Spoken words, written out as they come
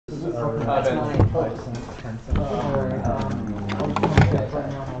Have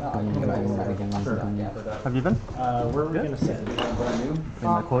you been? Where are we going to sit? In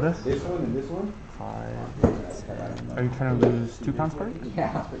my quota? This one and this one? 5, 7. Are you trying to lose 2 pounds per week?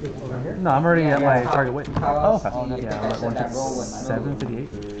 Yeah. No, I'm already at my target weight. Oh, okay. Yeah, I'm at 157, 58.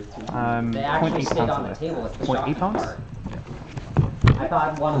 I'm They actually 0.8 stayed pounds on the away. table with the 0.8 shocking pounds? part. I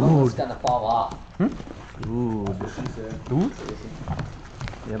thought one of them was gonna fall off. Dude?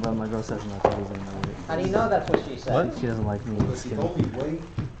 Yeah, but my girl says not that he's in my weight. How do you know that's what she said? What? She doesn't like me skinny. Oh, she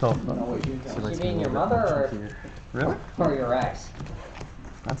likes She mean me a your little bit mother or, chunkier. Really? or your ex?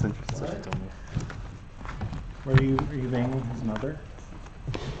 That's interesting. She told me. Are you banging his mother?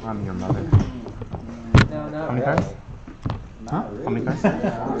 I'm your mother. No, not How many really. cards? Huh? How many cards?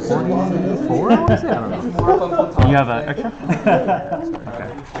 44? I want to say. I don't know. You have an extra?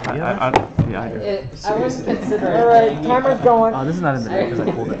 Okay. Yeah, I do. I wouldn't consider it. Alright, camera's going. Oh, this is not in the video because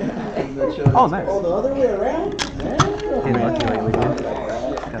I pulled it. Oh, nice. Oh, the other way around? Getting lucky lately, dude.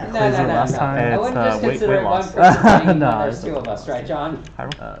 Got No. last time. I wouldn't just weight consider it one loss. person playing when No, there's 2 of us, right, John?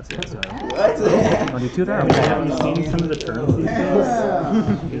 What? What? Want to do 2 there? Have you seen some of the terms these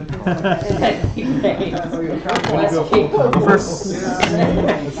Let's keep Go first.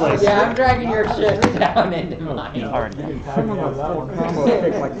 Yeah, I'm dragging your shit down into mine. Alright.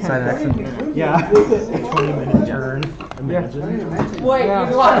 Like Side action. Yeah. A 20-minute turn. Imagine. Wait,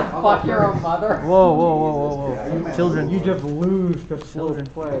 you want to fuck your own mother? Whoa. Children. you just lose the slow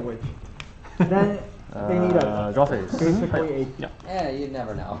play, which then they need a draw phase. basically Yeah. Yeah, you'd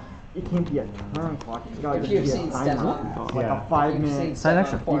never know. it can't be a turn clock. It's gotta If just you've be a seen timer. Stefan, Like Yeah. a 5 you've seen minute. Side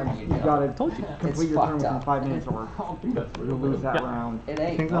action. Stefan form, you You know. gotta Told you. complete your turn fucked within up. 5 minutes or you'll lose that round. It I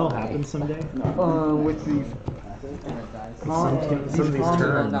ain't. think that'll okay. happen someday. With these Some of these We're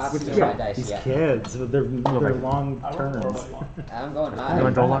turns. not With doing my yeah, dice These yet. kids, they're long turns. I'm going high. You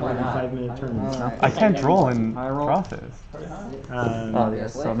want to draw Why one? not? 5-minute turns. I can't draw in I roll. draw phase. Oh,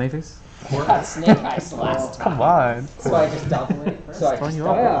 yes. So Mayface? I got snake eyes last time. Come on. So I just double it. So I just you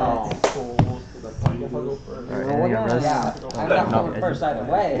double up. it. Alright, anything on res? Yeah, I'm not going first either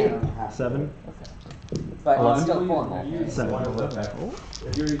way, 7? but it's 11? still formal. 7.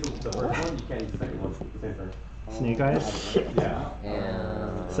 If you're using the first one, you can't use the second one. Same turn. Snake eyes? Yeah.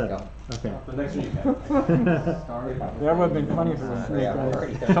 And 7. go. Okay. The next one you can. That would have been funny for the snake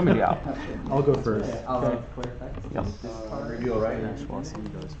Yeah, eyes. Show me the out. I'll go first. Yep. Review, right? Yeah,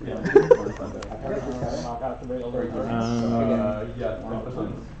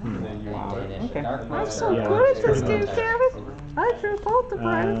 and then you I'm so Yeah. good at this Yeah. game, Travis. I drew both the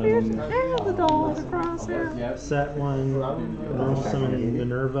brightest fish and the dolls across there. Set 1, normal summon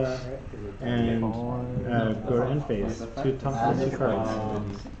Minerva, and go to end phase. 2 cards.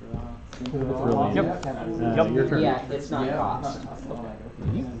 Really. Yep. Your turn. Yeah, it's not cost.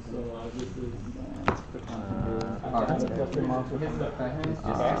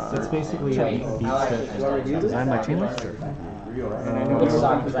 That's basically a beast that Design my chain list? Which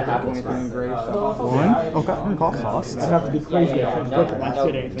sucks because I have this one. One? Okay, call cost. I'd have to be crazy. No, no, no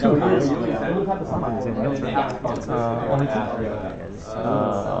cost. Only 2.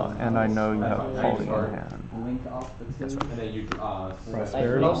 And I know you have Polly in hand. And then you Like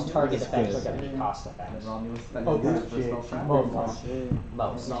most target effects are going to be cost effects.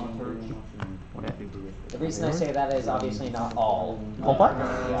 Most. The reason I say that is obviously not all. Whole black?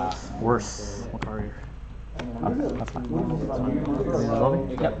 Yeah. Worse. What card are you? Okay, that's fine. Resolving?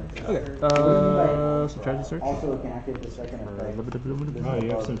 Yep. Okay. Subtract search. also can activate the second effect. Oh, you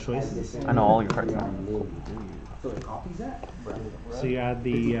have some choices. I know all your cards now. So it copies that? So you add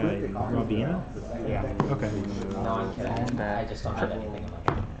the Robina? Yeah. Okay. No, I'm kidding. I just don't have anything in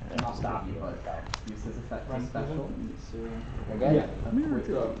my hand. I'll stop you. We're good?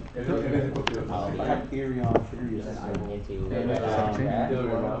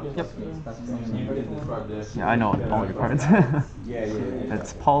 Yeah, I know all your cards.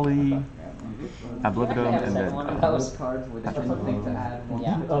 It's Polly, Oblivion, and then One of those cards with a thing to add.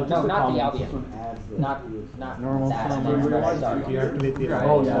 Yeah. No, not the Albion. Not Normal that. summon. Do you activate the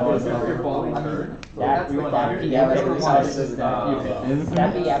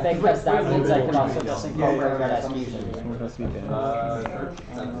That'd be epic because that means I could also just incorporate that as fusion.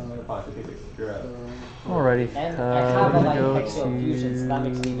 Alrighty. And I have a I'm light gonna go pixel fusion, so that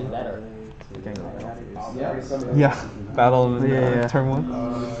makes it even to better. yeah, battle in Yeah. turn 1.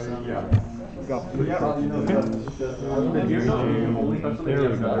 go. There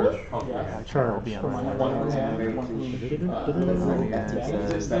we go. Charge.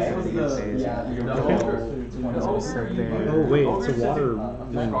 Oh wait, it's a water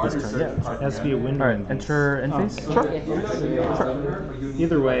wind this turn. Yeah, it has to be a wind. Alright, enter end phase? Sure.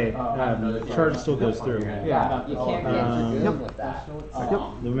 Either way, charge still goes through. Yeah, you can't get Yep. with that.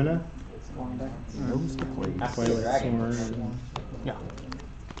 Lumina. Goes to place. Twilight Dragon. Sword. Yeah.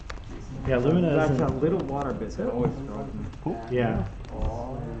 Yeah, Lumina That's a isn't. little water bit that always throws me. Yeah.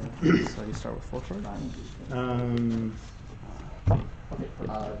 So you start with full charge.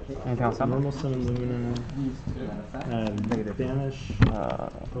 Anything else? Normal summon Lumina. Banish. Oh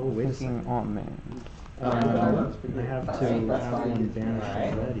wait a Thinking second. on man. I have to have one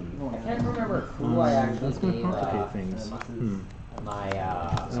banished already. I can't remember who I actually That's gonna gave complicate things.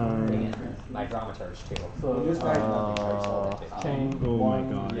 my dramaturge to. Oh my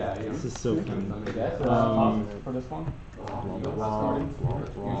god, this is so funny. For this one?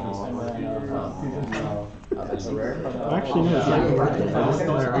 Actually, no, it's not even worth it. I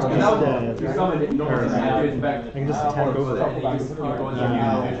can just attack over it.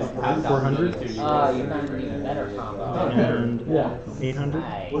 400 You got an even better combo. and 800.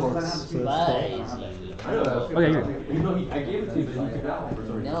 Nice. So that's Okay, you're I gave it to you, but you took it out for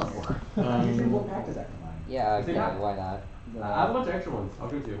some reason. No. Yeah, okay, why not? I have a bunch of extra ones. I'll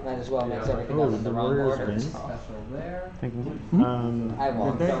give it to you. Might as well mix everything Oh, up in the the wrong warriors order. win. thinking. I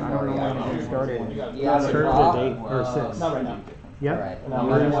won't. Don't worry. I You started. You have to Started draw. at 8 or 6. Not right now. Yep. Alright. Now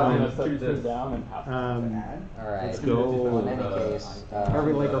Warriors we're win. gonna set this down and pass. Alright. Let's go. In any case,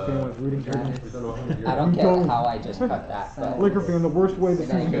 Every Laker fan was rooting for him. I don't get how I just cut that, but. Laker fan, the worst way the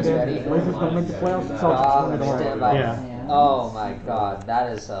season Lakers ended. ready? Lakers gonna make the playoffs. The Draw, Celtics win it stand all. by. Yeah. Oh my god, that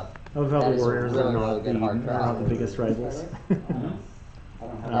is a. I love how That the is a Warriors really, are really not good hard draw. the biggest rivals.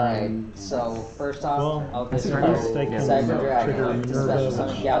 Alright, so first off, Well, I'll first discard I can Cyber trigger Dragon, Minerva, special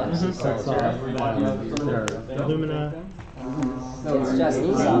summon Galaxy which sets Soldier. off Lumina. It's just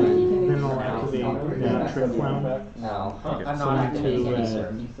summon. Then I'll activate Trick Clown. No, I'm not Summon activating any to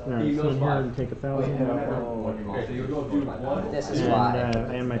certain. summon here and take 1,000. Okay, so you'll go do one. This is And why.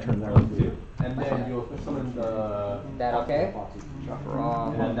 I end my turn there. And then you'll summon the. That okay?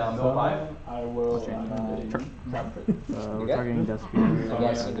 And then down to 5. I will. You We're good? targeting I'm Despia.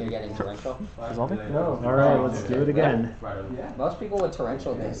 guessing you're getting torrential. Resolving? Alright, let's do it again. Most people would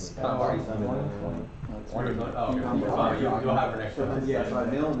torrential this combo. Oh, okay. You'll have an extra.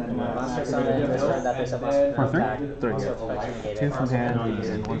 Monster summon, this turn that picks up monster For three? attack. Three. Also affects negated. 2 from hand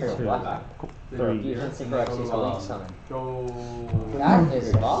and 1 Trigger from what? Three. Fusion Synchro Xyz Link Summon. Go. That is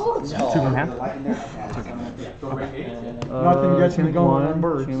 2 from volatile. hand. Go break 8. Nothing gets me Chain going one, on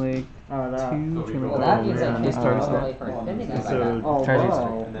birds. Chain link Out of that. 2, chain link Well, that means I man. can't This go starts all the now. way for infinity by So- that. Oh, Charge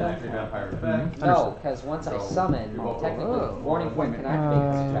wow. And then actually vampire effect. No, because once I summon, technically, warning point can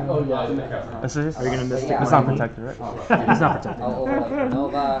activate this effect. Oh, yeah. This is. Are you gonna miss Yeah. It's not the protected, right? It's not protected. I'll overlay for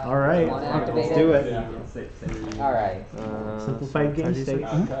Nova. Alright, Wanna let's activate do it. Alright. Simplified game state.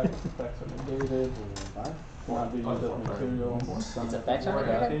 Effects are negated. Cannot be used as material. Its effects are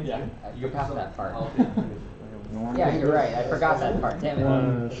negative? Yeah. I forgot that part. Yeah, you're right. I forgot that part. Damn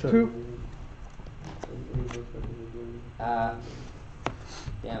it. Sure.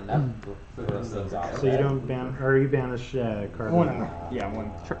 Damn, that throws things off. So you don't ban, or you banish card. Yeah,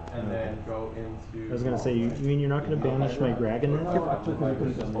 one. And then go into. I was gonna say, you mean you're not gonna banish my dragon then? So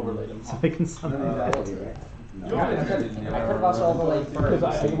I can summon that. I could have also overlaid Because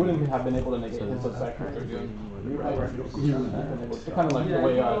I first. wouldn't have been able to negate his effect. It's kind of like the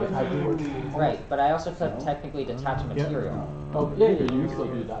way the typing works. Right, but I also could technically detach material. Oh, yeah, you can still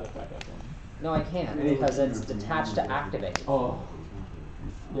do that effect, I think. No, I can't, because it's detached to activate. Oh.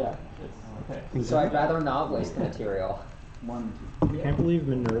 Yeah, it's, okay. So I'd rather not waste the material. I can't believe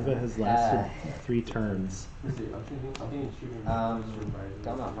Minerva has lasted 3 turns. Don't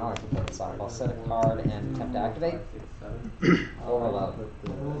know how I can put this off. I'll set a card and attempt to activate. Overload.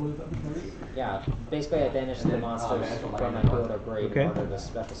 Yeah, basically I banish the monsters from my field or grave Okay. in order to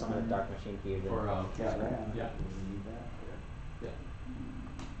special summon a Dark Machine Fusion. Yeah.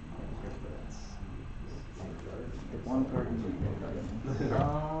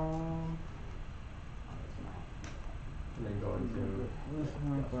 And then go into.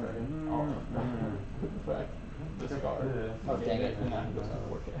 Effect. Discard. Oh, dang it. And that doesn't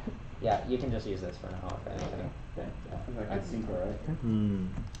work. Yeah, you can just use this for now if anything. So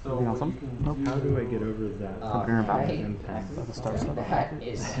Anything else? what you can Nope. How do I get over that? Okay. impact? The start stuff. That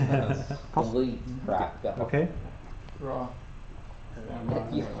is complete crap. Go. Okay. Draw.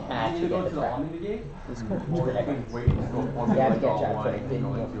 You had to get the trap. You had to get trap, but it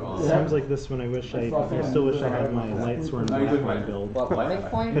didn't go. Sounds like this one. I still wish I had my Lightsworn Blackmine build. What warning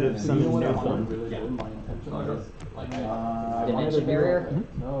point? Could have summoned Newfound. Dimension barrier?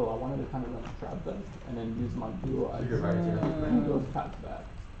 No, I wanted to kind of trap them and then use my blue eyes and go past that.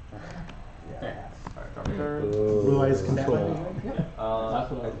 Blue Eyes Control.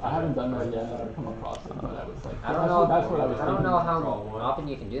 That's what I haven't done that yet. I've come across it, but I was like, I don't know. That's what I was I don't thinking. know how often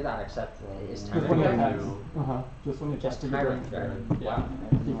you can do that, except it's Just when you time. attack. Just when you Just attack, Tyrant you Dragon. bring- Yeah,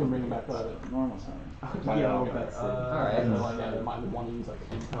 you can bring it back out of normal summon. Alright. And then, like, I might want to use like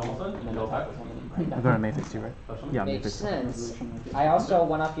an intel and then attack with him and then bring We're that. going to Matrix 2, right? Yeah, Makes Matrix 2. sense. I also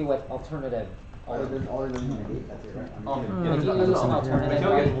went up you with alternative. If you use an alternative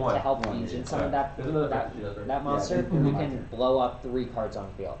right to help fusion summon that monster, you can blow up 3 cards on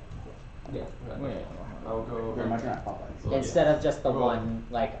the field. I'll go. Instead of just the one,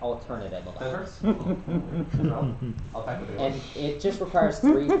 like, alternative. And it just requires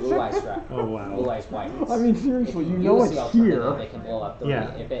 3 blue eyes strap. Oh wow. Blue eyes white. I mean, seriously, you Use know the it's alternative, here. it can blow up 3.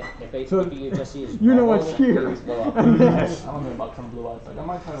 Yeah. If So you just use you know normal, it's here. it blow up. I don't know about some blue eyes. Like, I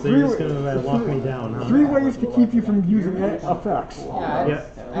might try to. So you're just gonna lock me down, huh? 3 ways to keep you from using effects. Yeah,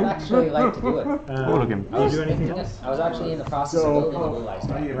 I'd actually like to do it. Look at him. Do you do anything else? I was actually in the process of building a blue eyes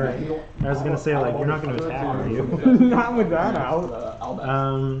strap. Right. I was gonna say like you're not gonna attack, are you? Not with that out.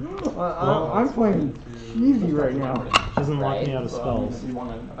 I'm playing easy right now. Doesn't lock me out of spells. If you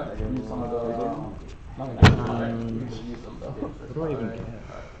want to use some of those, What do I even get?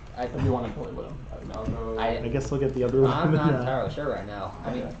 if you want to play with them. I guess I'll get the other one. I'm not entirely sure right now.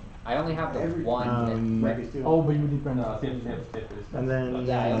 I mean, I only have the one. Oh, but you need Brandon. And then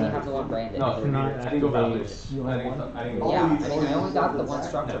Yeah, I only have the one branded. cannot activate. Yeah, I mean, I only got the one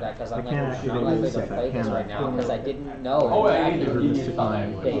structure deck because I'm I can't like activate not likely this to if I play this cannot. right now because I didn't know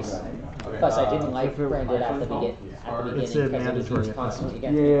base. Plus, I didn't like branded at the beginning It's because it was mandatory used effect. constantly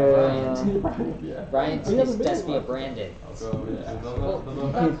against Brian's is Despia branded. Well, you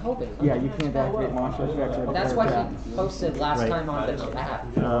got COVID. Yeah, you can't activate monster effects or That's what he posted last Right. time on the chat.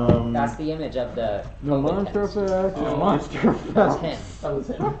 Um, That's the image of the No COVID monster test. effects. Monster That's effects. him. That was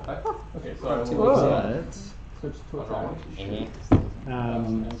him. Okay, so I From 2 will weeks ago. but switch to a dragon.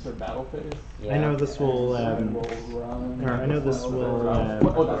 Insert battle phase. I know this will. We'll Or run. I know this will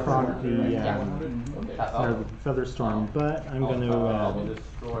proc the Featherstorm, but I'm going to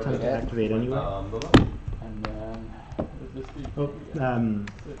attempt to activate anyway. And then is this the? Oh,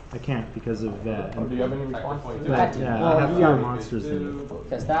 I can't because of that. Or do you have any response? But I have fewer monsters than you.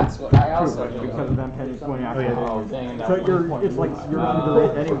 Because that's what I also do. Because of them heading going after Oh, yeah. Oh, dang, and So that's it's like you're under the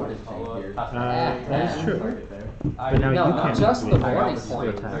rate anyway. That is true. But now No, you can't just the activate warning this point.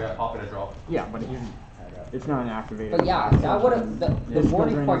 attack. Yeah, but it's not an activated. But yeah, that would have the This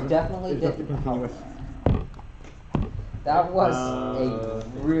warning drain point is- definitely is just a did. continuous. That was Uh, a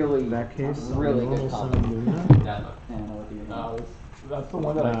really, In that case, really normal good summon comment. Luna. that's the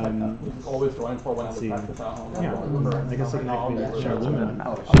one that I was always drawing for when I Let's was see. practice at home. Yeah, I guess I can activate Yeah. Luna. I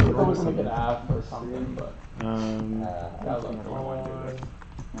was always gonna get F or something, but that was like the one I wanted to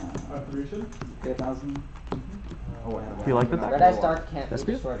do. Do you like the Red deck? Eyes Dark can't be Despia?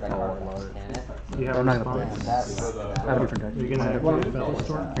 destroyed by card force, can it? You have I'm a not gonna play response? it. That's, I have a different deck. You're gonna activate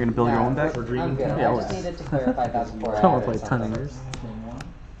Featherstorm? You're gonna build your own deck? Or Dream? I'm good. Yeah, I always. just needed to clarify that before I I want added to play a ton of something. yours.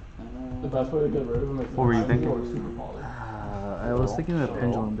 The best way to get rid of them is What were you thinking? or super poly. I was thinking of a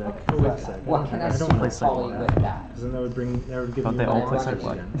pendulum deck. Wait a second. What can I I don't super play poly Cycle. with that? Because then that would give Don't you they all more play damage Cycle?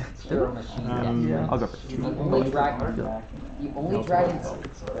 again. Zero machine Um, deck. I'll go first. The only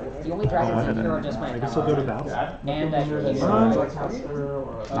dragons in here are just my I guess I'll go to battle. and I can use Not very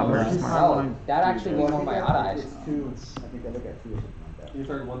smart. Oh, that actually won't on my odd eyes.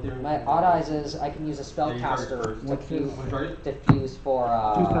 My odd eyes is I can use a spellcaster to diffuse for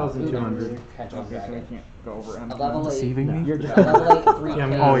 2,200. Pendulum Dragon. Go over A level 8. Deceiving me? You're just A level 8 3 Yeah,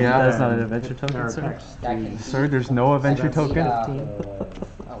 I'm Oh gonna- yeah, that's not an adventure token, Our sir? attacks That can Sir, there's no adventure That's the, token?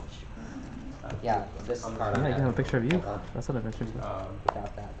 Yeah, this card. Yeah, I have a picture of you. That's an adventure token.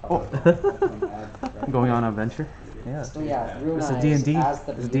 Got that. Oh. Going on an adventure? Yeah. So yeah, Rune It's a Eyes D&D. as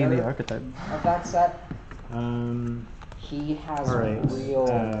the It's a D&D leader archetype. of that set. He has Alright,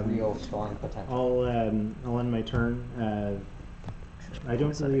 real strong potential. I'll end my turn. I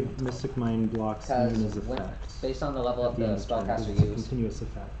don't believe Mystic Mind blocks Because Luna's when, effect. based on the level at of the the end of turn, 'cause spellcaster it's a used, continuous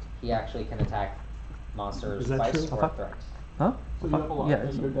effect. he actually can attack monsters Is that twice true? or threats. Huh? So you have a lot. Yeah, and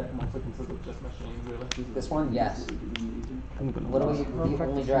it's- your deck mostly consists of just machines, realistically. This one, yes. I'm gonna Literally, the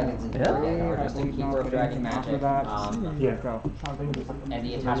only dragons in Yeah. Despia are just a keeper of dragon magic, Yeah. Go. and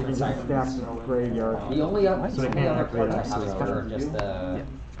the attachment Stack sirens. graveyard. The only So the they only can't other activate cards I that have is spell.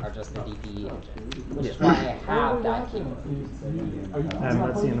 are just the DPE engine, which is why I have that keeper.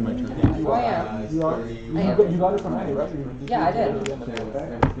 That's the end of my turn. Oh, I am. You are. You got it from Eddie, right? Yeah, I did.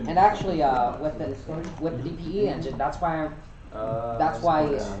 And actually, with the DPE engine, that's why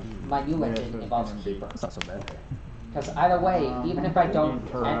my new engine involves a keeper. It's not so bad. Because either way, even if I don't,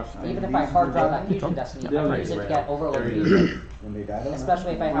 even if I hard draw that fusion destiny, I can use it to get overload fusion.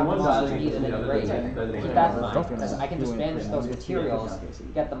 Especially if I have one needed in the grave. Keep that in mind, because I can just banish those materials,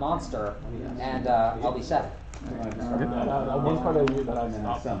 get the monster, and I'll be set. One card I use that I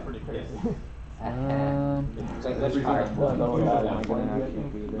stopped is pretty crazy. Wait, which card? Or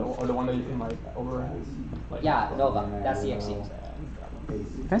the one that you can like over. Like, Yeah, Nova. That's the XC.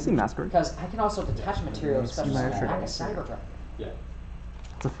 Can I see Masquerade? Because I can also detach material, especially my from extra back a dice. Cybertruck. Yeah.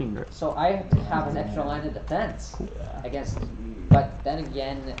 It's a fiend, right? So I have to have an extra line of defense against. But then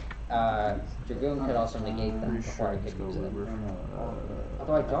again, Dragoon could also negate them before I could use it.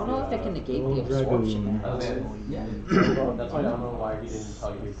 Although I don't know if it can negate the absorption. That's why I don't know why he didn't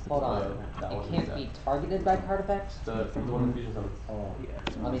tell you. Hold on. It can't be targeted by card effects? The one with fusion summons.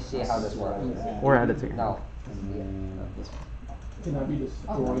 Let me see how this works. Or add it to your No. Can that be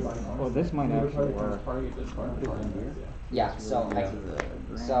destroyed by Well, this might actually work. target this card. Yeah, so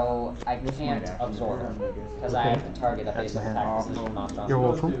I can't absorb it because I have to target a basic attack position monster. Your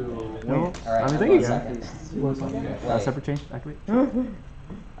whole turn? All right, I'm one thinking. second. Wait. Separate change, activate.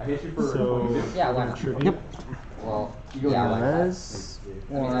 I hit you for. So, Yeah, why not? tribute. Well, yeah, why not? Res.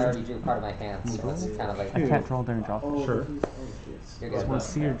 I mean, I already drew part of my hand, so it's kind of like I can't draw during draw. Sure. you're I just good. want to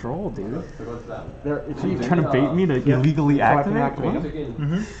see your draw, dude. So what's that? There, it's Are you either- trying to bait me to illegally So I can activate? activate What?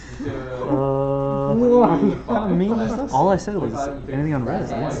 him? Mm-hmm. What kind of mean is this? All I said was anything on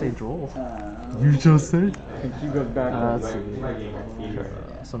res. I didn't say draw. You just said. I think he goes back. Let's see. Sure.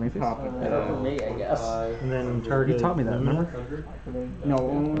 So maybe. For me, I guess. And then target. You taught me that, remember? No.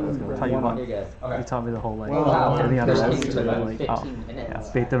 Tell you what. You're good. You taught me the whole like Wow, anything on this res. game took And then like like, oh, 15 minutes.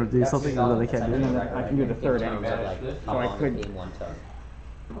 yeah, bait them to do something even though they can't do it. I can do the third In terms anyway. of, like, So how I long could- the game one took.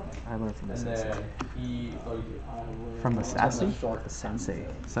 I learned from the And sensei. then he. From the sassy? The sensei.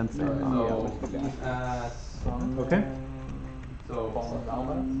 Sensei. So he has. Okay. So.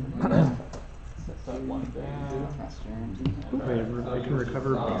 Set one down. Wait, I can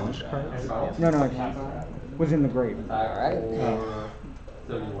recover banished cards. No, it was in the grave. Alright.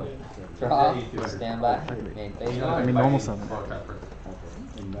 So you wait. Draw. Stand by. Main phase I one. mean, normal summon.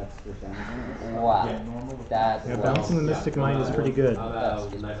 Wow. That Yeah, was bouncing the Mystic Mind is pretty good.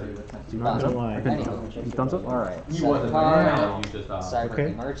 Not gonna lie. Anywho. Thumbs up? Alright. He Set wasn't card. there, you just Cyber Okay.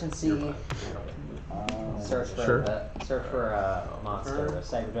 emergency. Search for Sure. a monster, a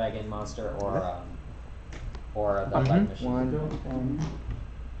cyber dragon monster, or the Mhm. light machine. One,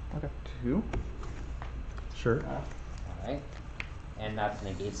 Okay. two. Sure. Alright. And that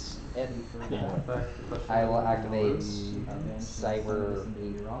negates it. I will activate cyber.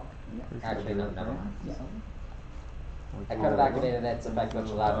 Actually, no, never mind. I could have activated its effect, which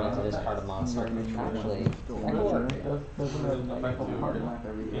allowed me to discard a monster. Actually, that could work. Doesn't it affect the card?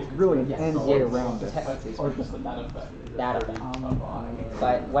 Really an end way around it. Or just that effect? That effect.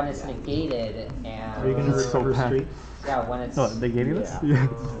 But when it's negated Are you gonna and so recover bad. streak? yeah, when it's Oh, they gave you this? Yeah.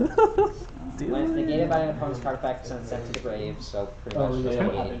 when it's negated by an opponent's card effect and sent to the grave, so pretty much just Yeah,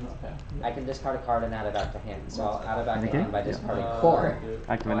 negated. okay. I can discard a card and add it back to hand. So I'll add it back to Okay. hand by Yeah. discarding 4.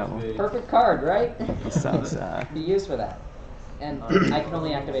 Activate that one. Perfect card, right? Sounds Be used for that. And I can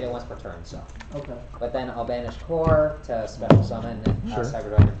only activate it once per turn, so. Okay. But then I'll banish core to special summon Sure. Cyber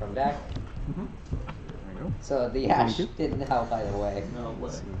Dragon from deck. There we go. So the Thank ash you. didn't help either way. No way.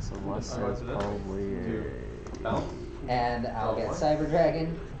 So what's this? Probably. And I'll get Cyber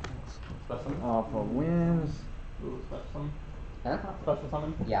Dragon. Special summon? Off of wins. Ooh, special summon. Huh? Special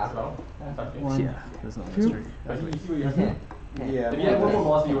summon? Yeah. So, Yeah, there's no mystery. but you see what you're Yeah. saying? If you had one more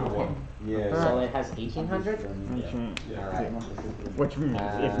velocity, you would have won. So it has 1800? Alright. Which means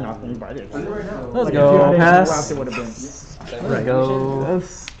if nothing but it's. Let's If go. you had Pass. left, it would have been. So Let's go.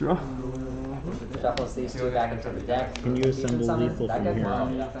 Let's draw. Shuffles these two back into the deck. Can you assemble Summon. lethal That from good?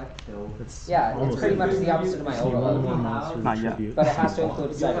 here? It's Yeah, it's Almost pretty much everything. the opposite of my See one more overload. monster to Not yet. tribute. But it has to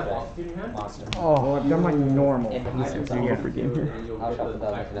include Cyber Dragon monster. Oh, I've done my normal. In the Let's future. do for game here. I'll shuffle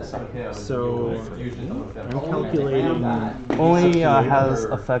the mechanism. So, I'm calculating. Only has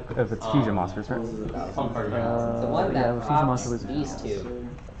effect if it's fusion monsters, right? The one yeah, that the fusion monster pops was these two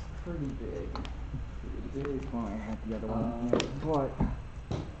Well, I had the other one. But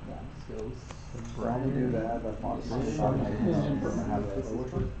Probably do that, but possibly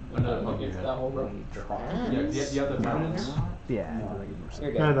Another pump you had. That whole row. Yeah, do you have the permanent? Yeah.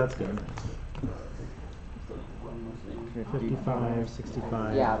 You're No, good. that's good. 55,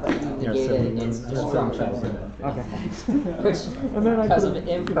 65. Yeah, but you Yeah, negated 71, its that's destruction. 77. okay. Which, And then I because of could've-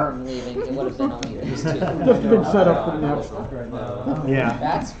 infirm leaving, it would have been only these two. Just been set up for next. Yeah.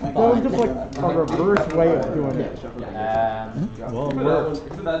 That's fun. That was just like a reverse way of doing it. Well, it For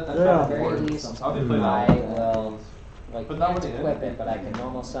worked. that, At the Yeah. very least, I'll just play I that one. will, like, Put that can't one in. equip it, but I can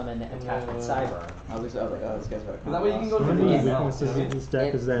normal summon attachment cyber. But that way you can go One of to the the weaknesses of this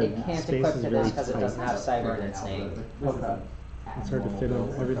deck is that It can't space equip is to very this because it tight. doesn't have cyber in its name. It's hard to fit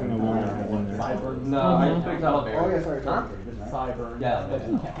everything along that in there. No, I picked out a Oh, yeah, bear. sorry. Huh? Cyber. Yeah.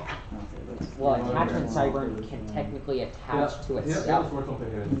 Well, attachment cyber can technically attach to itself,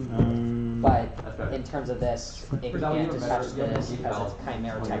 but in terms of this, it can't attach to this because it's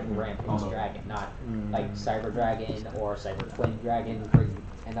Chimera type Rampage Dragon, not like Cyber Dragon or Cyber Twin Dragon, for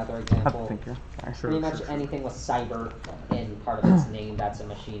another example. Thinker. Pretty much anything with cyber in part of its name that's a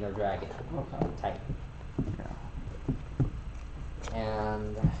machine or dragon type.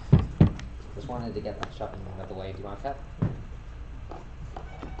 And just wanted to get that shuffling out of the way. Do you want that?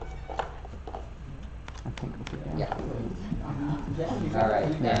 I think we could, Yeah. Alright,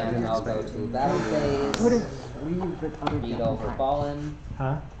 and I'll go to battle phase. Beat over fallen.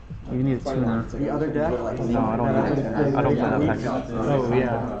 Huh? You need a tuner. The other deck? No, I don't need a tuner. I don't play that package. Oh,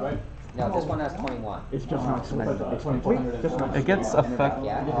 yeah. No, this one has 21. It's just not selected. It's complete. Just not It gets effect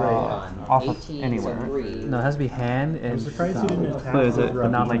Yeah, off of 18, anywhere. So 3. No, it has to be hand I'm and. surprised you didn't attack. But is it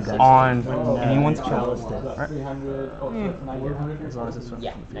with not Ruby like deck. on When, anyone's Chalice chalice? did. Right? 300, oh, so it's 900. As long as it's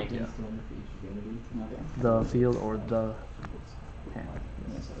Yeah, 19. the field or the hand.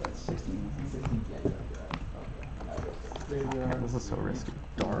 This is so risky.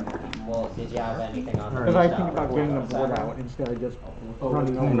 Well, did you have anything on Because I think about getting the board out instead of just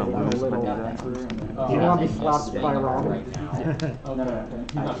running over No, it no, with a no, little. no. You want to be slapped by Rob?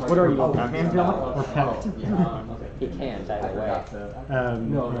 What are you, hand dealer? Or pact. He can't either way.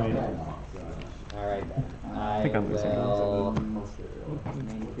 Right. Alright, I think I'm losing will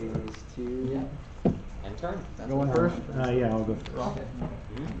end turn. Going first? Yeah, I'll go first.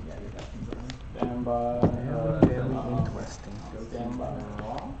 Stand by. Interesting. Stand by.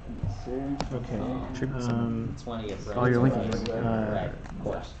 Okay. It's one of your friends. Oh, you're linking. Right, of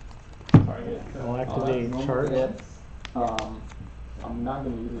course. I'll activate charge. I'm not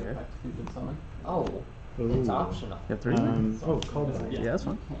going to use it. Fusion summon. Oh, it's Ooh. optional. You have 3? Oh, called back. Yeah, that's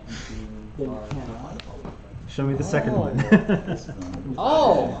fine. Show me the second one.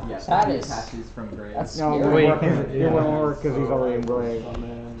 Oh, that is. That's No, scary. it Wait, won't work. yeah. It won't work because he's already in gray.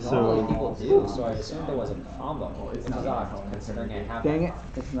 Normally So, people do, so I assumed there was a combo, which is odd, considering I have. Dang it,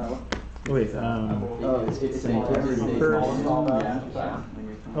 it's not. wait, Yeah.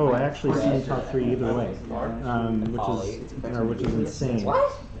 oh, I actually see top 3 either way, which is insane.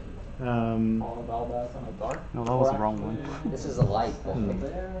 What? All of Albass on a dark. No, that was the wrong one. This is a light.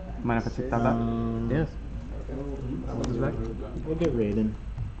 Mind if I take that back? Yes. What is back? We'll get Raiden.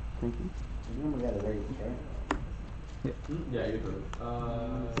 Thank you. Yeah, you could.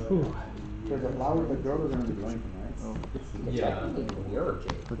 Because the flower, the girl is going to be joining, right? It's Yeah. technically your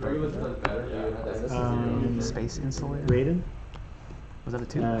Jade. Regular does better. Yeah. Space insulator. Raiden? Was that a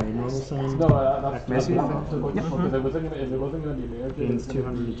 2? Normal summon. No, that's Messi? because it wasn't gonna be mirror. Gains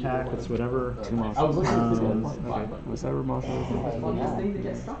 200 attack, it's whatever. 2 monsters. I was looking at Okay. Was that Marshall?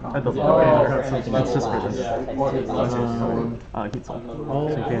 At the Yeah. That's just Yeah. heat soul. All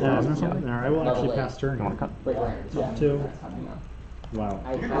So you pay 1,000 or I something? will actually pass turn. You want to cut? Yeah. 2. Wow. I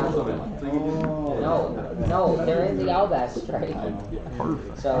have no, they're in the Albass strike.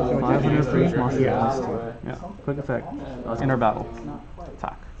 Perfect. So 500 for each monster. Yeah. Yeah. Quick effect. Inner battle.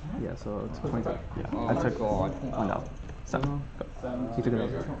 Attack. Yeah, so it's 25. Yeah. I took 1,000. 7. Go. You took it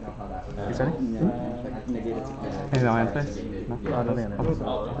over. You ready? Anything on hand space? No? Nothing on there.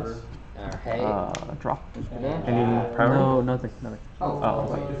 Alright. Draw. Any priority? No, nothing. Nothing. Oh,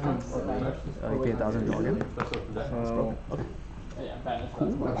 okay. You pay 1,000 draw again. Okay. Yeah, banish.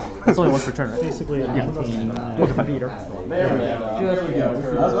 That's only once per turn, right? Basically, a 19. Beater. There we go. I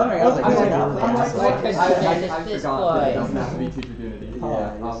was wondering, I was like, Why couldn't you finish this play?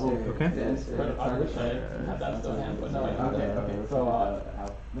 Okay. I wish I had that still in hand, but no. So,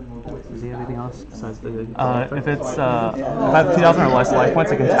 Does he have anything else besides the? If it's if I have 2,000 or less life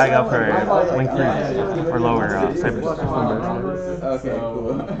points, I can tag out for link 3 or lower cyber. Okay,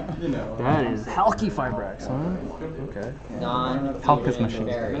 cool. That is Halky Fibrax, huh? Okay. Hulk is machine.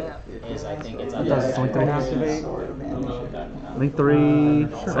 Is I think it's Does Link 3 activate? Link 3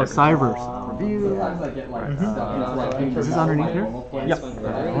 Cybers. Review. Is this underneath here? Yep.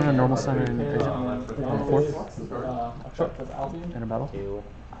 I want a normal summon on the 4th. Sure. Albion. In a battle.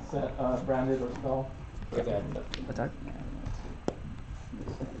 Set branded or spell. Attack.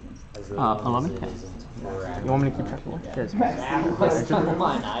 11. You want me to keep track of one? Yes. Come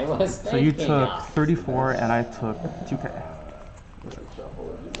on, I was So you thinking took of. 34 and I took 2K.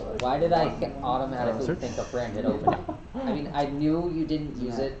 Why did I automatically think of branded opening? I mean, I knew you didn't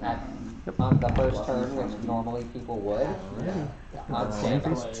use it on the first turn, which normally people would. On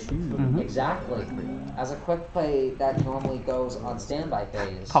standby. Exactly. As a quick play, that normally goes on standby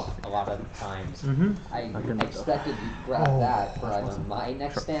phase a lot of times. I expected you to grab that for either my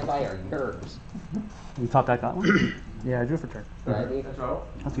next standby or yours. You thought that got one? Yeah, I drew for turn. Right?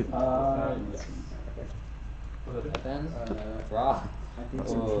 That's good. Then, draw.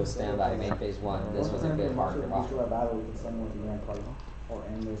 Oh, standby, main phase 1. This was a good hard draw.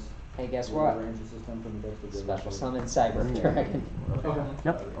 Hey, guess what? Special summon Cyber Dragon.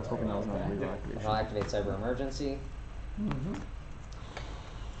 Yep. I was hoping that was not a real activation. I'll activate Cyber Emergency.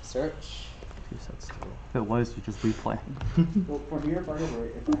 Search. Two sets total. If it was, you just replay. Well, from here, if I have a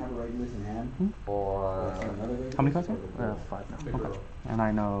right list in hand, Or How many cards are 5 now. Okay. And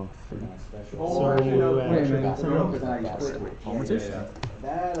I know 3. So,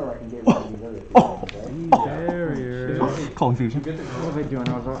 that or I can get one of these other things, right? Barrier. Cold Fusion. What was I doing? I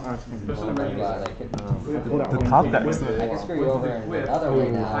was thinking I'm glad I could. The top decks. I can screw you over in another way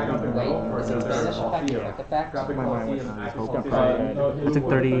now. Wait, is it Spanish effect or quick effect? I took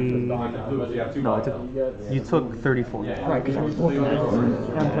 30. No, I took. You took 34. Right, because I'm playing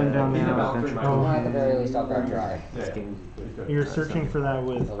down there. Well, at the very least, I'll grab Drive. You're searching for that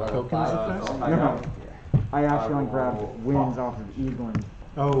with tokens effects? No. I actually grabbed wins off of Eaglin.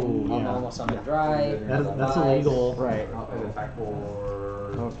 Oh, I'll yeah. normal summon Drive. That's illegal. Right.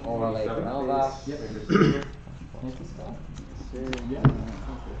 Overlay for Nova.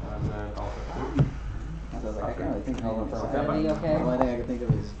 I can really think Over of for Infinity, okay? The only thing I can think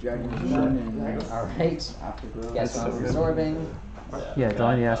of is Dragon Moon and Alright. Afterglow. Guess what I'm absorbing. Yeah,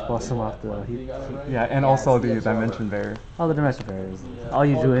 drawing the Ash Blossom off the heat. Yeah, and also the dimension barrier. Oh, the dimension barriers. Oh,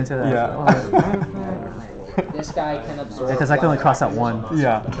 you drew into that? Yeah. Oh, This guy can absorb. because I can only cross out one.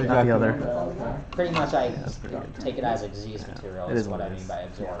 Yeah, Not exactly. the other. Pretty much, I take it as Xyz material. It Is is what what I it mean is. by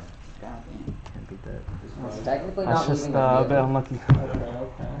absorb. Can't beat that. It's technically That's not just leaving a the bit unlucky.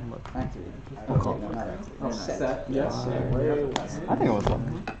 Activate. We'll call it. Set. Yes. I think it was lucky.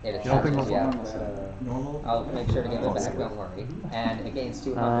 It is You don't think charged, it was yeah. I'll make sure to give it back, don't worry. And against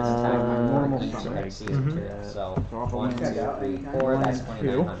 200's attack for each Xyz material. So 1, 2, 3, 4, that's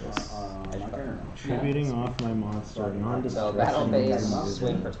 2,900. Tributing off my monster, non-destructive. So battle phase,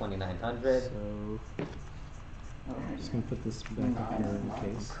 swing for 2,900. Just gonna put this back up here in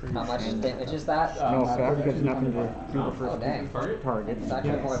case. How much damage is that? No effect because nothing to do the Oh first dang. target. It's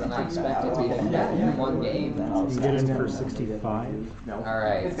actually more than I expected to be in one game. You can get in for 65.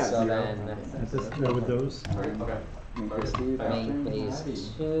 Alright, so then At this, with those. main phase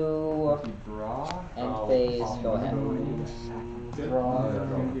 2, end phase, go ahead.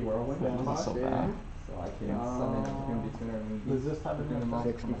 Not so bad. Does this have an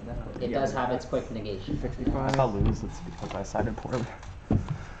It does have its quick negation. If I lose, it's because I sided poorly.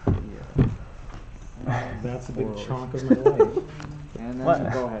 That's a big chunk of my life. And then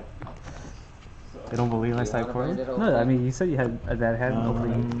What? go ahead. They don't believe I sided poorly? No, I mean, you said you had a bad hand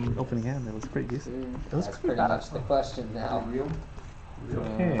opening hand. It was pretty decent. It was That's pretty pretty bad. much the question now.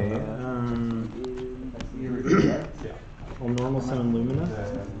 Okay, I'll normal summon Lumina.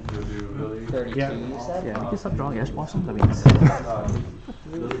 32, Yeah. you said? Yeah, you can stop drawing Ash Blossoms. I mean,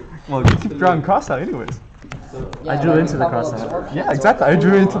 Well, you keep drawing cross out anyways. Yeah, I drew like into a the couple cross-out. absorptions Yeah, or exactly. I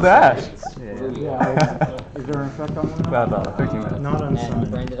drew into the ash. yeah. Is there an effect on one? About 13 minutes. Not And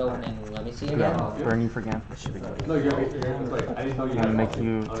unsummoned. branded opening, let me see again. Yeah, burning for Gam. Should be good. No, you're like, I didn't know you I'm gonna make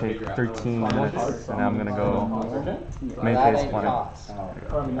you take 13 minutes, and I'm gonna go main That phase ain't 20. cost.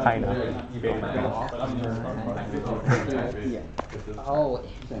 Kinda. Oh,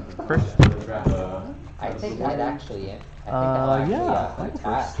 First, I think I'd actually, yeah.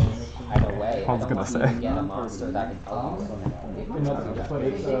 attack either way. I was gonna say. Get a monster that can help you.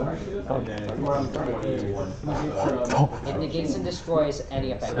 It negates and destroys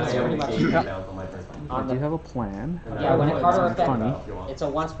any effect. It's pretty much On I do the, have a plan. yeah, when a It's card or gonna be funny. effect, it's a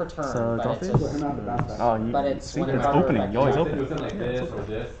once per turn, So, but it's Dolphins? a, Oh, you, but it's see, when a it's card or opening. effect You always is open. It was in like this or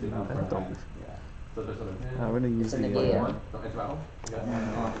this, you know. So there's something. We're gonna use It's a the negator. It's battle.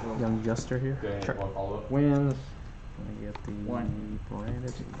 young jester here. Okay, Sure. one follow up. Wins. I get the branded.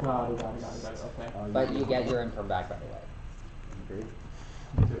 Got it, okay. But you get your income back right away.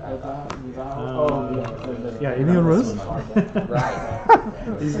 Yeah, Any you rules? Right.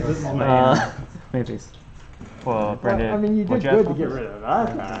 This is my. Mayface. Well, Brandon. I mean, you did what'd good to have? get rid of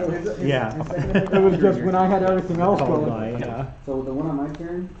that. Yeah. It was just when I had everything else Called going. by, yeah. So the one on my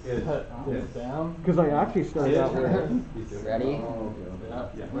turn? It's down. Because I actually started out with. Ready? Oh,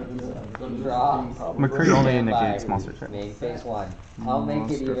 okay. Draw. McCree only Stand by. negates monster check. Main phase one. I'll make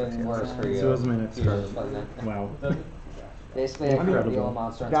it even worse for you. So it was my next If you're turn. reluctant. Wow. Basically, I could Incredible. reveal a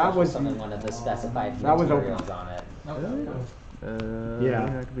monster and That special was- summon one of the specified that was materials open. on it. Yeah.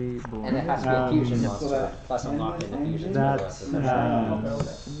 That could be And it has to be a fusion monster. that- Plus, I'm locked into fusion. That's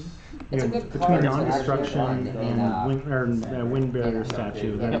It's a good between card to non-destruction actually run and wind barrier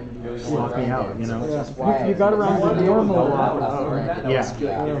statue that lock me out, you know. Yeah. You got around the normal lot. Yeah.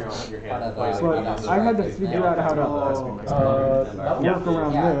 But I had to figure out how to work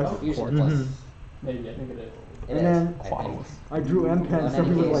around Yeah, this. fusion plus. Mhm. Maybe, I think it is. It And is, then- I think. I drew M pen, so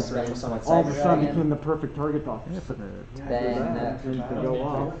he was like, all of a sudden became the perfect target off. Then, And to go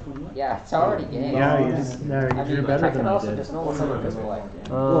off. yeah, it's already game. Yeah, you just no, I you drew mean, better I than could I also did. just normal summon this way.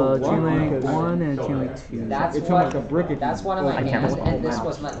 Chain Link 1 and Chain Link 2. That's It's what, like a brick if that's you one of my open it. hands, and this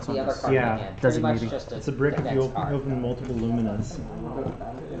was my, the other card in Yeah, my hand. Pretty much designating. just a It's a brick if you next card. open multiple luminas.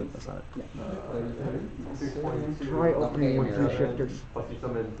 That's not it. Try opening with three shifters. Plus you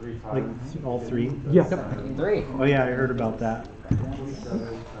summon 3 Like times. all three. Yeah. 3. Oh yeah, I heard about that.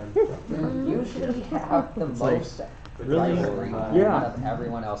 Usually have the most Really? rivalry Yeah. out of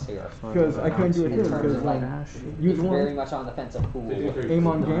everyone else here. Because I couldn't do it In here, terms because of like, use it's very one, much on the fence of who will win. aim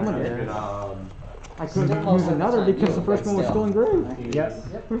on game You again. can, I couldn't Still use most of the another time because the you, first but one was still still. engraved. Yep.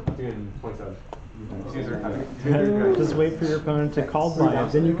 you can 27. Just wait for your opponent to call by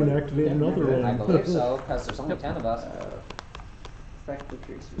it, then you can activate another one. I believe so, because there's only 10 of us.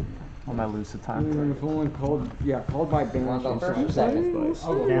 On my lucid time. It's only called, yeah, called by You wanna go banishing. first or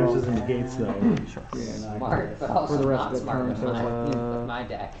second? Damages and negates though. Sure. Smart, but For also the rest not of the smart turn, with so it's my, like, with my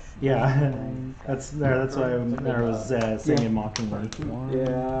deck. Yeah, that's why I was saying it mockingly.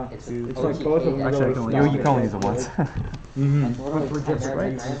 Yeah. It's like both of them Actually, I can, you can only use it once. Mm-hmm. And totally But for just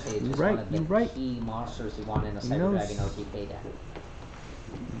American rights. Rampage is You're right, one of the you're right. key monsters you want in a He Cyber knows. Dragon OTK deck.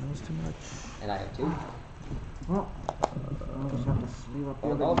 Knows too much. And I have 2. Well, I'll just have to leave up the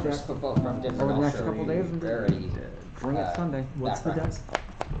Well, other those deck. are both from different Over the next monster couple days and rarity. Bring it Sunday. What's the deck?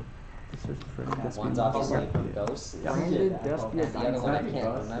 One's obviously from Ghosts, Branded and Despia the other one I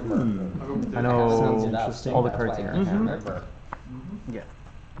can't remember. Hmm. I Sums it know up, so all the that's cards why in I here. can't remember. Yeah.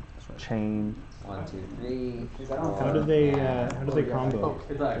 Chain. 1, 2, 3. How do they combo?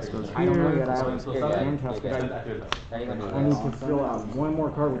 I don't know yet, I haven't Here, figured yeah, hand test, but here, Ready when I need to fill out one more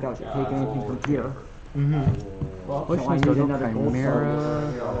card without taking anything from here. Mm-hmm. Which So I one's need the another gold Chimera?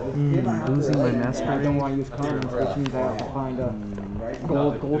 Mm. Losing my I don't mastery. want to use commons, which means I have to find a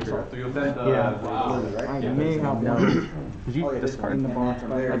gold card. Yeah. I may have one Did you in the discard? box,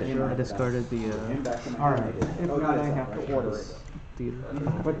 but I'm not I sure. discarded the Alright. If not, I have to order it. theater.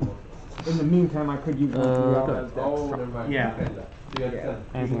 But in the meantime, I could use one of the go. others. Oh, never mind. Yeah.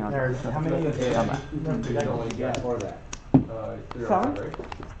 Anything on There's how many of Come back. For that. 7?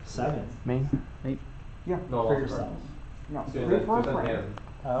 7. Main? Yeah. No, For yourself. No, 3 for a friend.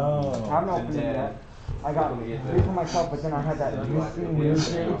 I Oh. haven't opened it yet. I got 3 for myself, but then I had that missing new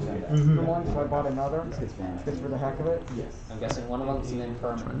Mhm. one, so I bought another. Just for the heck of it. Yes. I'm guessing one of them's an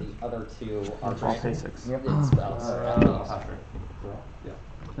infirm and the other 2 are I'll pay dragon 6. Yep. spells. at least.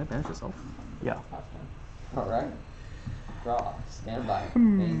 Can I banish yourself? Yeah. Alright. Draw. Stand by.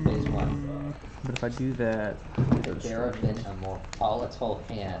 Main phase 1. But if I do that, Could there have been a more volatile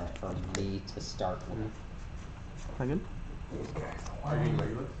hand for me to start with? is that good? Are you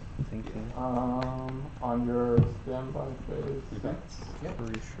regular? Thinking. On your standby phase.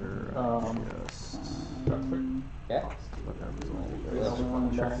 Pretty sure Um, just Structure. Okay? whatever's all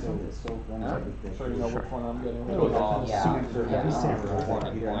So you know which one I'm getting. Yeah.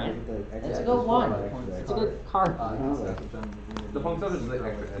 It's a good one. It's a good card. The punk stuff is like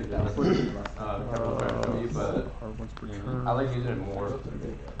extra but Or once per turn. I like using it more.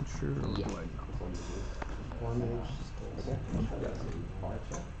 Sure. Yeah.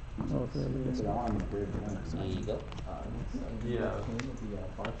 Oh, There you go. Yeah.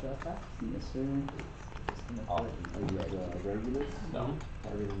 Oh, Regulars? No.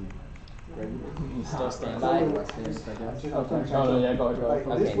 Still stand by. Oh, yeah, go ahead.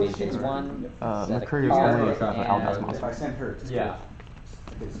 Okay, main phase 1. Set a Mercurius card, only if you have an and Aldas If I monster. send her, it's Yeah.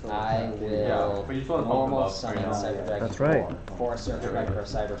 I will but you just wanna bump normal them up, summon right? Cyber Dragon That's right. for a search effect for a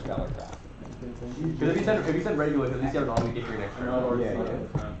Cyber Spell or trap. Because if you said regular, at least you have an only get 3 next turn. Okay,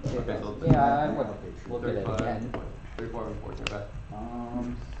 so Yeah, I would look at it 35, again. 34, 14, okay.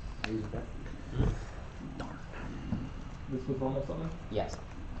 I use that. This was normal summon? Yes.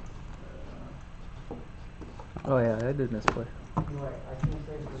 Oh yeah, I did misplay.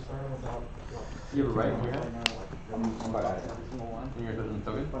 You have a right in your hand? But In your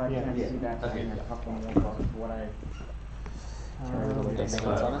token? I can't see that That's in good. a couple more of what I. Okay,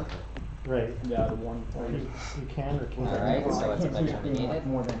 single summon. Right. Yeah, the one point. You can or can't. Alright, so it's effect terminated,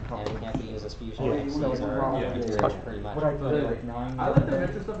 More than a and couple. it can't be used as fusion Yeah. mix. These are Yeah. materials pretty much. What I did like 9. I like the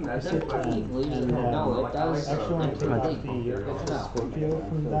retro stuff in that deck, but No, it does. Actually, want to take off include the Scorpio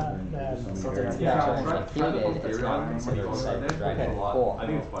from that. Since it's Yeah, actually right. included, it's not considered Cyber Dragon 4. I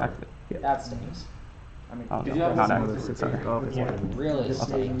think it's fine. Activate. That stings. Oh, Did no, you have not some active. other It's sorry. Oh, okay. Yeah. Really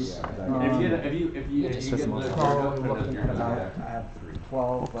stings. If you get if you Just get most the of Gyarados, Looking then at that's about, your I have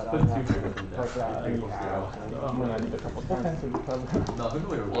 12, but Put I 2 have triggers in like there. that. I'm gonna need a couple times. No, who's the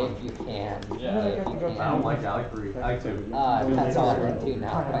way to one? If you can. Yeah. If you I don't can. like that, I like 3. I like 2. That's all I can do 3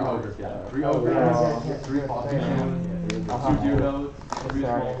 now. ogres, yeah. 3 ogres, 3 Foxy, 2 Gyarados, 3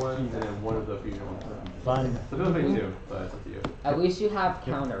 small ones, and then 1 of the fusion ones. Fun. So it feels like 2, but it's up to you. At least you have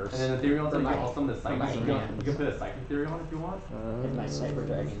counters. And then the theory on top, you for can my- also the for psychic. my You hand. can put a psychic theory on if you want. In my Cyber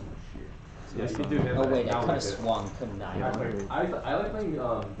Dragon. Yeah, you can do him. Oh wait, I don't could like have it. swung, couldn't I? I like playing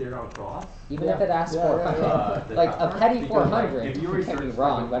theory on cross. Even if it asks Yeah, for yeah, The like a top petty card, 400, because, like, if you don't already get me searched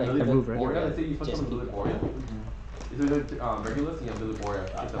wrong, but it Lily could move, right? Borea, it let's say you put just someone keep Lily Borea. You do Regulus and you have Lily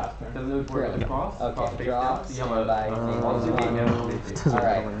Borea. Then Lily Borea Really? goes cross, Okay, cross face draw, down, so you have standby, a thing yeah,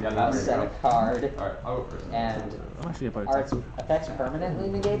 Alright, Yeah, I'll that's set a it. card, Alright, I'll go first. and I'm actually about are to its effects permanently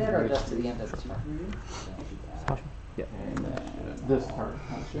negated, or just to the end of the turn? Yeah. This turn.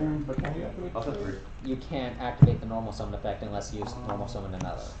 But can you activate? I'll set 3. You can't activate the normal summon effect unless you use normal summon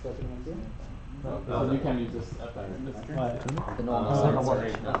another. So you can use this effect this turn? What? The normal Second summon one.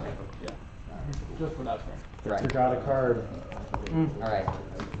 effect, no. Yeah. Just for that turn. Right. Forgot a card. Alright.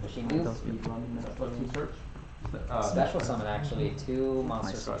 Machine move. That's what you search. Special summon actually 2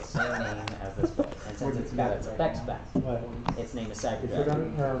 monsters with the same name as this book, and since it's got its effects back, What? its name is Cyber You forgot,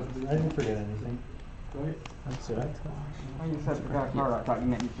 Dragon. or, I didn't forget anything. That's it. Oh, you said forgot a card. I thought you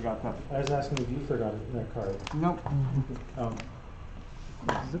meant you forgot that. I was asking if you forgot that card. Nope. Oh,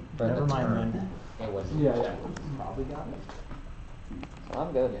 For never the mind turn, then. it was. Yeah, yeah. Probably got it. So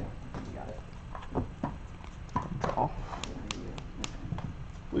I'm good. You got it. Draw.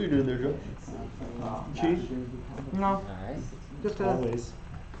 What are you doing there, Joe? Cheat? No, Alright. just Always.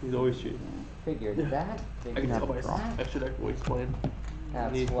 He's always cheating. Figured that. I can Figured tell by his that. extra deck voice playing.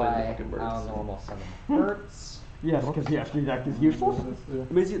 That's He's playing the why fucking birds. our normal summon hurts. yes, because the extra deck is useless.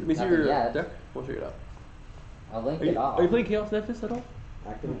 Let me see Nothing your yet. deck. We'll figure it out. I'll link Are you, it off. are you playing Chaos Nephis at all?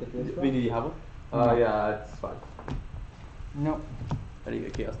 Do you have one? Yeah, it's fine. Nope. How do you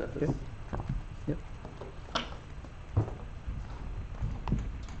get Chaos Nephis? Okay. Yep.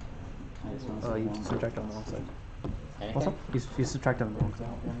 You subtract on the wrong side. What's Anything? up? You subtract on the wrong side.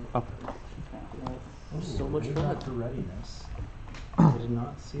 Up. So much fun. For readiness. I did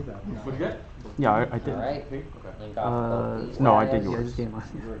not see that. What'd you get? Yeah, I did. Alright. Okay. Link off both these No, I guys. did yours. Game on.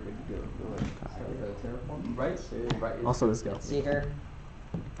 Right? Right. is- Also this guy. See her?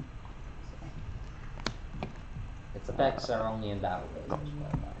 Its effects are only in battle phase.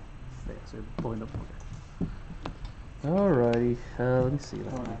 Yeah, so you're pulling up. Alrighty, let me see.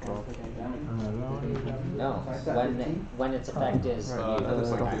 Let me draw. No, when its effect is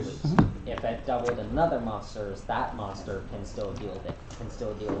that's like used, this. if it doubled another monster's, that monster can still deal any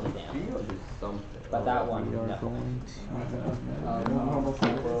You damage. can do something. But that one, We are no. going to.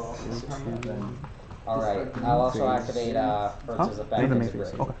 Alright, I'll also activate Hertz's Huh? effect Leave the main as a phase.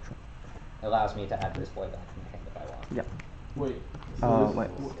 grade. Okay, sure. It allows me to add this boy back from the hand if I want. Yeah. Wait. Wait.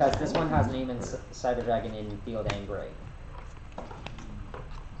 Because this one has name in Cyber Dragon in field and grade.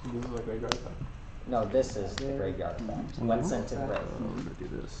 This is like a graveyard effect. No, this is the graveyard effect. When sent to the grave. We're gonna do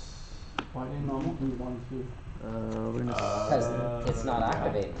this. Why didn't normal? You want to? We're gonna. Because it's not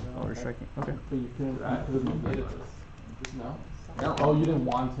activated. Oh, we're striking. Okay. But you couldn't activate this. No? No. Oh, you didn't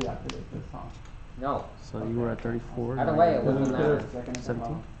want to activate this, huh? No. So you were at 34. Either way, it Because wouldn't you matter. could've-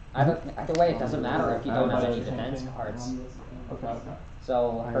 17. Either way, it doesn't matter if you don't have any defense cards. Okay, okay.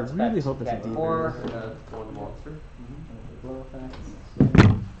 So I Hertz really effect hope this get is 4. Yeah, one monster.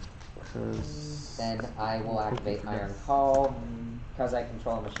 says. Then I will activate Iron Call. Because I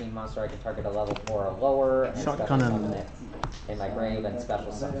control a machine monster, I can target a level 4 or lower and special Shotgun him. summon it in my grave and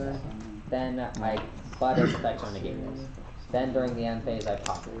special summon it. Then but its effects are negated. Then during the end phase, I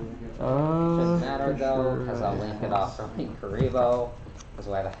pop it. Shouldn't matter though, because I'll link it off from Karibo. Because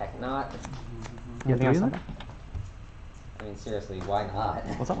why the heck not? You have three in there? I mean, seriously, why not?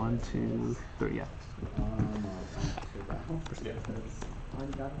 What's that? 1, 2, 3, yeah.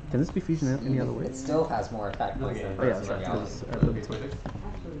 Can this be fusion any other way? It still has more attack points than Oh yeah, Burst sorry. Reality.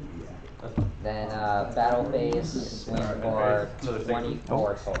 Because, Then battle phase, swing for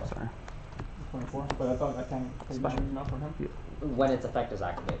 24 total. Sorry. 24, but I thought I can't take damage enough from him. When its effect is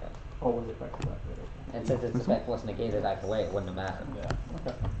activated. Oh, was it effective activated? And since its effect was negated either way, it wouldn't have mattered. Yeah,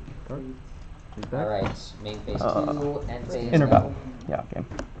 okay. He's back. Alright, main phase 2, end phase Inner go. battle. Yeah, game.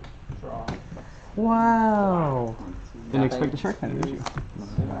 Draw. Wow. Didn't expect the shark cannon, did you?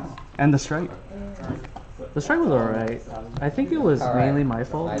 And the strike. The strike was alright. I think it was Alright. mainly my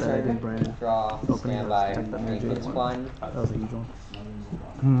fault My that I turn. didn't brand. Draw, Opening standby, up, take that main energy. phase 1. That was a huge one.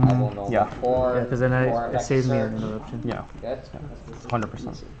 I will know Yeah. 4. Yeah, because then four it effective saved me an search. interruption. Yeah, Good.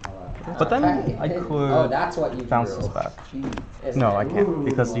 100%. But then Okay. I Oh, could that's what you bounce drew. this back. Isn't No, it? I can't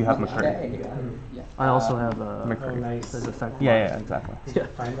because you have McCurry. Okay. I also have McCurry. his effect. Yeah, yeah, exactly. Yeah,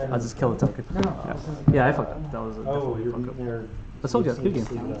 I'll just kill the token. Yeah. Yeah, I fucked up. That was a Oh, definitely you're fuck up. there. But so good game. Good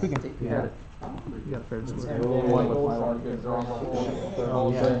game. You got it. You got a fair score. One with my one good draw.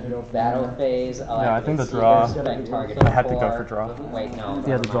 Battle phase. Yeah, I think the draw. Effect targeting I had to go for draw. Wait, no.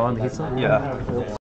 Yeah, the draw on the heat side? Yeah.